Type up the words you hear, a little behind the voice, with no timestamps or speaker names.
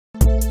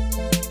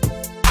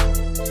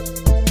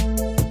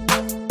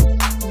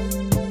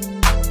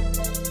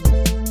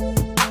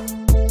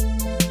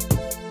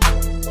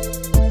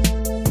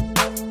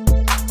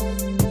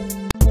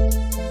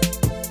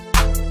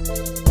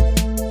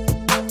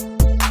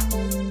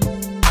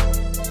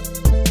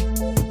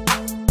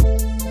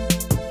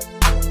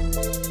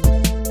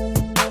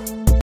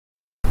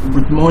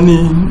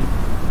morning,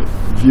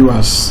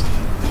 viewers.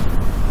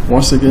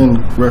 Once again,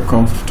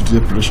 welcome to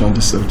the production of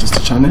this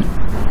electricity channel.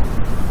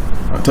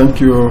 Thank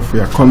you for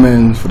your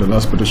comments for the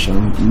last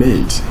production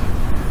made.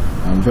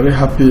 I'm very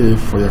happy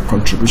for your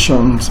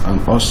contributions and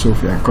also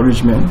for your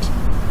encouragement.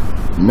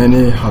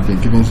 Many have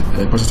been giving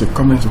positive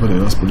comments over the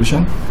last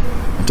production.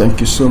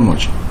 Thank you so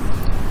much.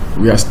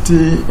 We are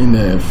still in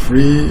a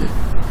free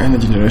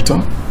energy generator,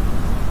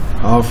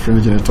 how free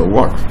energy generator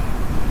work.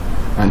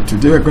 And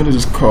today we're going to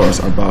discuss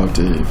about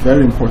a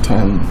very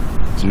important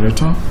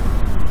generator,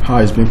 how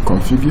it's being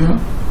configured,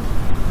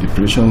 the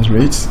production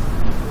rates,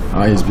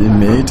 how it's being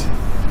made,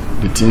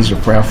 the things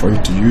required for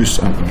it to use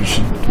and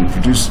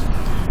produce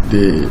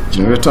the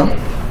generator.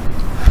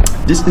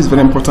 This is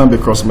very important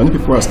because many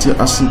people are still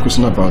asking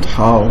questions about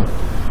how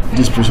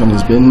this production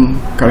is being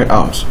carried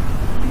out.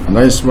 And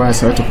that is why I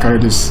decided to carry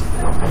this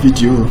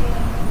video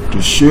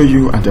to show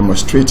you and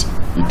demonstrate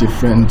the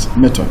different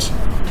methods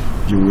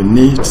you will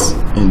need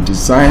in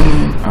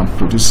designing and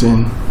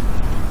producing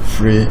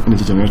free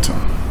energy generator.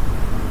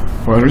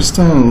 For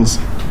instance,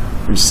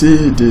 you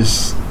see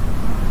this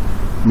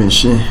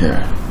machine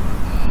here.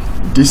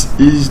 This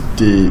is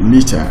the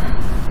meter.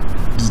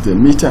 This is the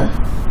meter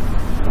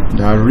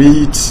that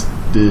reads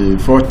the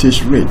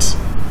voltage rate.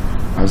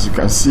 As you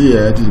can see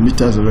here, the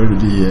meter is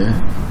already here.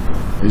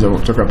 We will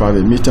talk about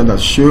the meter that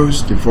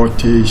shows the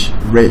voltage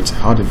rate,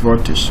 how the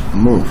voltage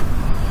move.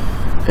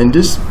 In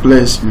this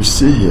place you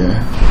see here,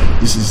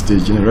 this is the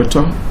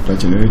generator that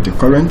generates the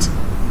current.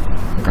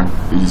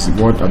 It is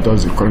what that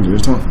does the current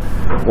generator.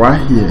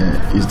 While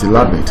here is the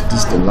label.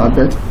 This is the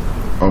label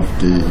of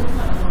the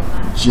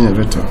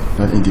generator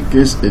that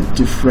indicates a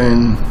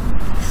different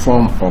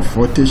form of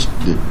voltage,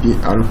 the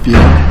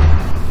RPM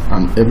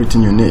and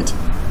everything you need.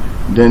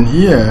 Then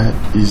here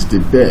is the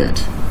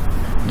bed.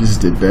 This is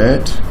the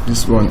bed.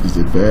 This one is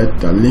the bed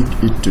that link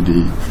it to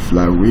the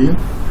flywheel.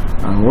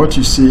 And what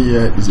you see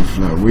here is a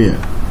flywheel.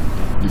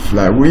 The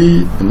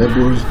flywheel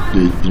enables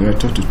the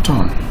generator to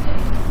turn.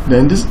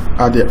 Then these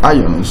are the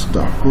ions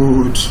that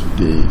hold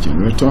the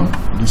generator.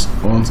 These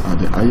ones are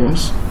the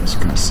ions. As you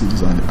can see,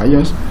 these are the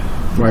ions.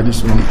 While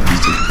this one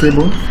is the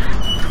cable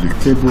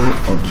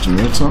of the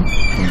generator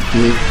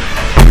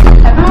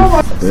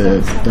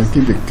that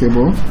give the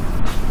cable,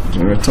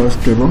 generator's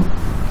cable.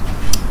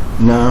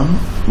 Now,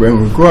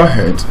 when we go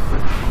ahead,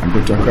 I'm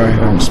going to go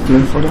ahead and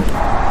explain further.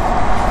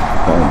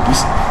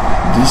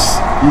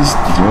 This is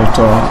the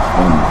generator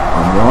on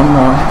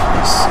now.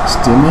 It's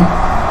steaming.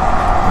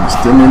 It's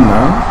steaming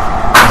now.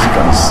 As you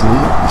can see,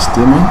 it's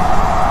steaming.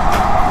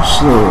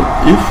 So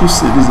if you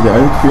see this is the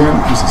RPM,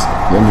 this is,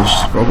 let me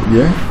stop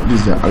here.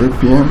 This is the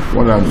RPM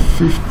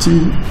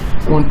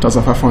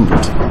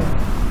 1,500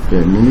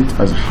 per minute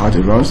as hard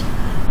it runs.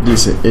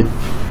 This is 8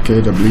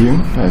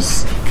 kW,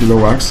 that's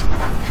kilowatts,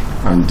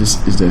 and this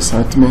is the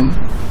excitement.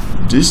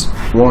 This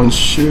one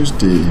shows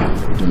the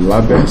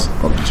labels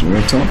of the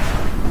generator,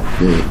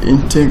 the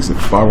intakes, the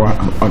power,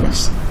 and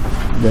others.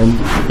 Then,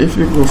 if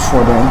you go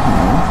further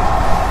now,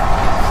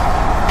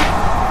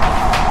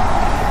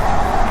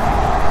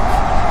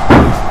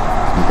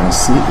 you can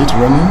see it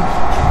running.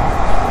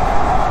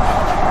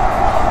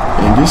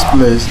 In this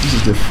place, this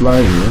is the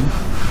flywheel,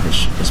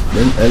 which I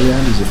explained earlier.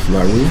 This is the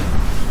flywheel.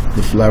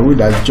 The flywheel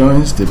that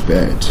joins the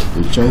bed.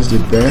 It joins the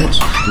bed,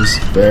 this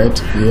bed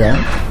here.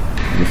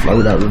 The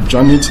flywheel that will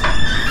join it.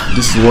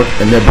 This is what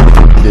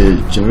enables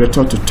the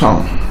generator to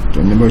turn. To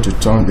enable it to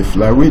turn, the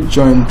flywheel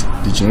joined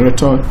the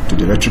generator to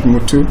the electric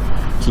motor.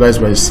 So that's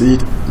why you see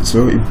it. It's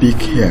very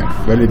big here,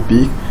 very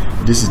big.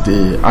 This is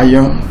the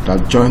iron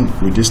that joined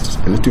with this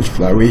electric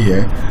flywheel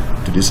here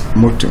to this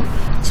motor.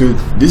 So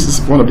this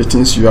is one of the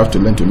things you have to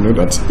learn to know,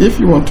 that if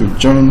you want to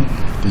join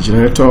the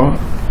generator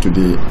to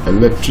the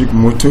electric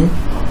motor,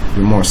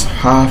 you must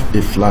have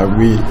a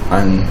flywheel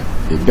and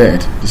a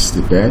bed. This is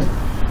the bed.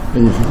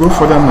 And if you go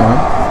further now,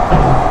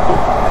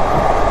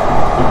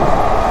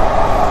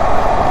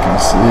 you can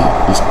see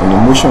it's on the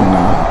motion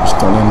now. It's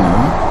turning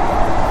now.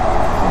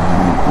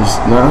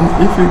 Now,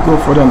 if you go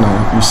further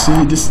now, you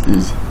see this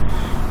is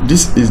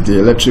the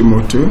electric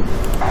motor.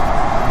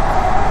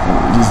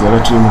 This is the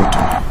electric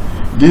motor.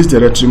 This is the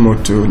electric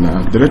motor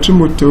now. The electric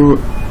motor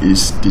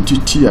is the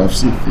duty of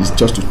it is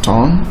just to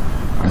turn.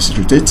 As it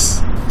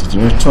rotates, the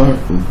generator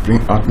will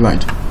bring out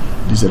light.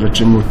 This is the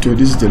electric motor.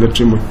 This is the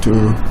electric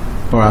motor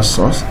power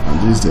source, and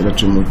this is the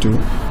electric motor,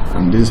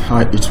 and this is how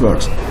it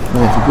works.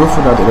 Now, if you go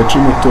further, the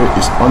electric motor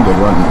is on the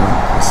run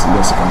now. As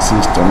you can see,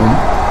 it's turning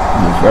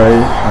in a very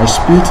high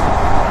speed,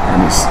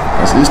 and as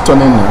it's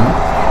turning now,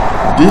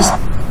 this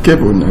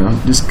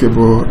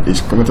cable is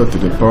connected to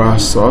the power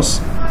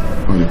source,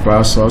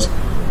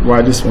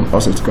 while this one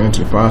also is connected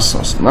to the power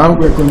source. Now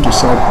we're going to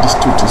set these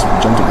two things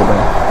will join together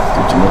to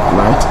generate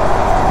light.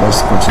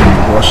 Let's continue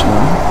to watch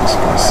now. As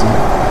you can see,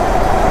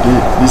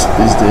 this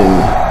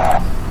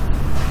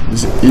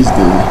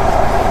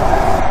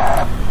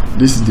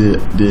is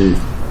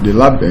the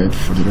lab bed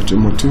for the electric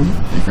motor.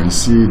 You can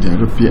see the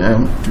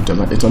RPM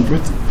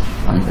 2800,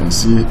 and you can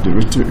see the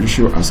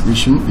ratio as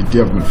issued, the day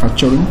of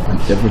manufacturing, and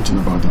everything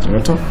about the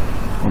generator.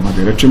 about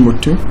the electric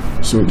motor.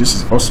 So this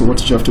is also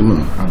what you have to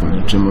know about the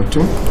electric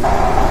motor.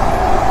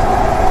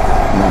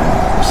 Now,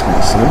 as you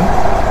can see,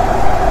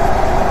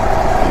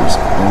 it's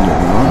on the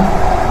one,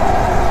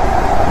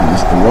 and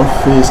it's the one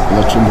phase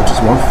electric motor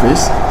is one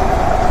phase.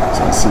 So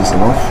I see it's a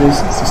one phase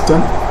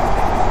system.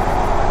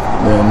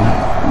 Then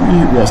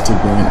we are still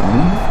going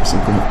on,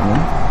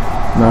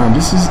 Now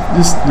this is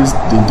this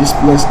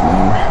place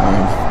now we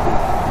have,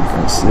 you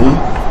can see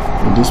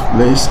in this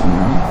place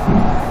now,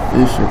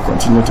 if you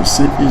continue to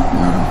see it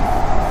now,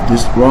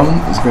 this one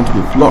is going to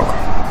be plugged.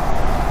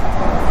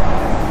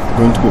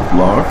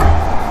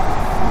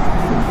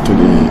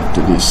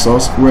 To the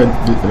source where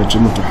the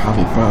electric motor have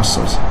a power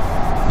source.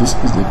 This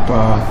is the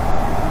power.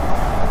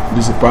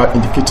 This is a power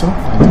indicator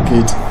that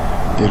indicates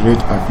the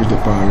rate at which the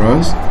power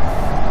runs.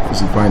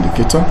 This is a power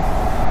indicator.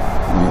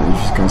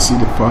 If you can see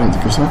the power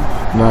indicator,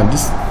 now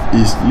this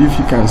is, if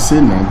you can see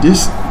now,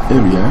 this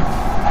area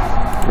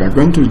we are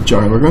going to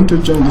join. We're going to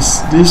join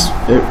this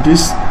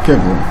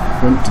cable.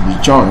 Going to be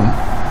joined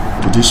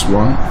to this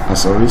one.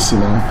 As already seen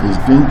now, is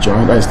being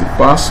joined. That is the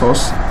power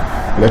source,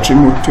 electric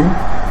motor,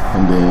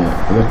 and the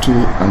electric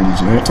and the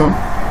generator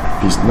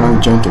is now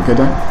joined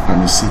together.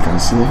 And as you can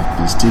see,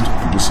 it's still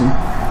producing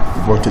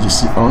the voltage. You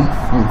see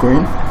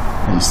ongoing,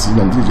 and you see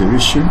now the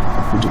ratio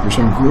of the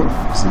operation grow.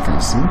 As you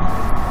can see,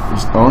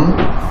 it's on.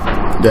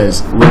 There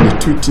is, when the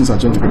two things are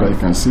joined together, you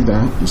can see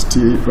that it's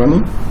still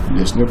running.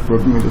 There's no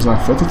problem. It does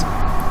not affect it.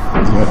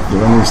 The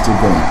running is still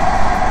going.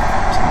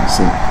 So you can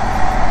see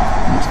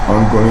it's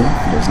ongoing.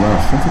 It does not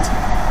affect it.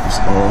 It's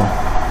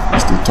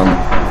still turning.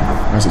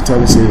 As I tell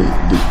you, say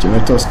the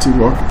generator still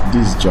work.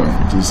 This is joint.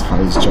 This is how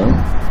it's joined.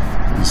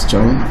 It's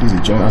joined. This is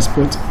the joint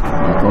aspect.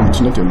 I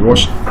continue to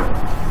wash.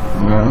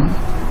 Now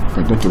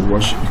continue to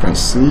wash. You can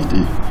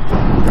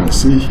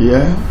see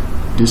here.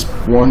 This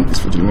one is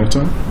for the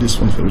generator, this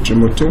one is for the electric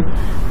motor.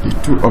 The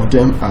two of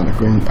them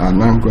are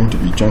now going to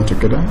be joined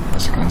together,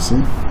 as you can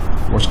see.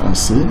 Watch and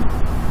see.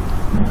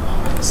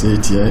 See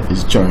it here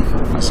is joined.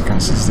 As you can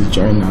see, it's the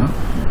joint now.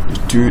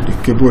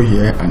 The cable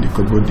here and the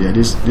cable there.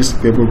 This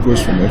cable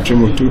goes from the electric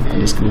motor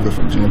and this cable goes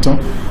from the generator,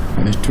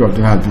 and the two of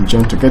them have been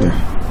joined together.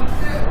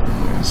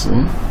 You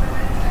see.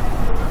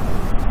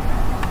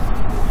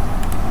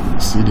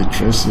 See the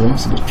trace here.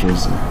 See the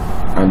trace here.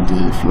 And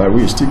the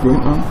flywheel is still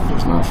going on. It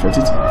does not affect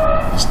it.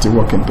 It's still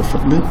working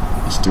perfectly.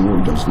 It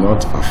still does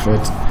not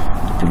affect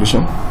the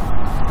production.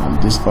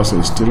 And this also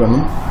is still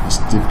running. It's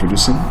still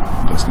producing.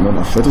 It does not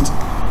affect it.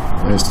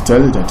 It is to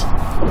tell you that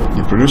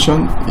the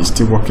production is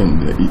still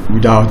working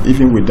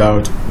even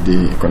without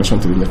the connection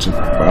to the electric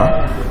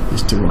power.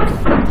 It's still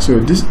working. So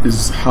this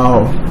is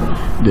how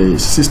the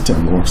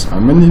system works.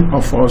 And many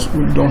of us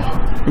who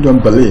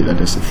don't believe that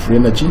there's a free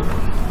energy,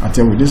 I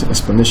think with this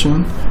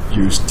explanation,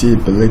 you still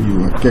believe, you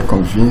will get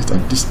convinced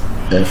that this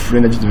free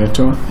energy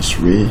generator is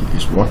real,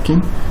 is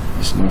working,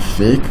 it's not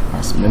fake,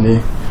 as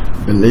many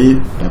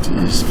believe that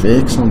it is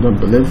fake. Some don't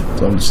believe,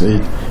 some say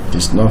it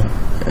is not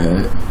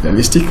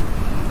realistic.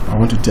 I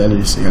want to tell you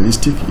it's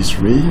realistic, it's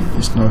real,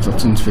 it's not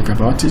something fake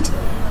about it.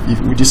 If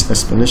with this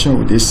explanation,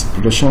 with this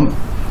production,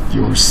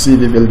 you will see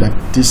level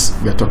that this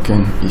we are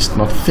talking is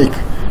not fake.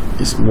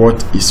 It's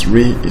what is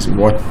real, is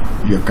what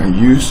you can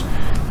use.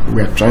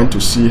 We are trying to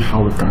see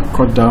how we can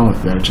cut down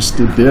the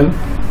electricity bill,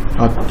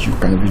 how you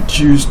can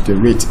reduce the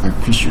rate at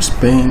which you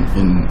spend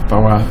in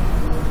power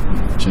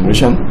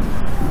generation,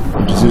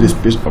 reduce the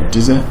space of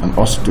diesel, and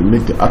also to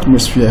make the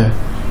atmosphere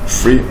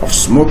free of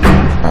smoke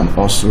and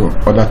also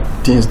other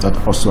things that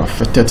also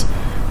affected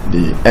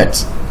the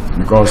earth,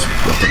 because we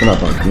are talking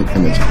about green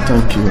energy.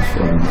 Thank you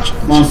very much.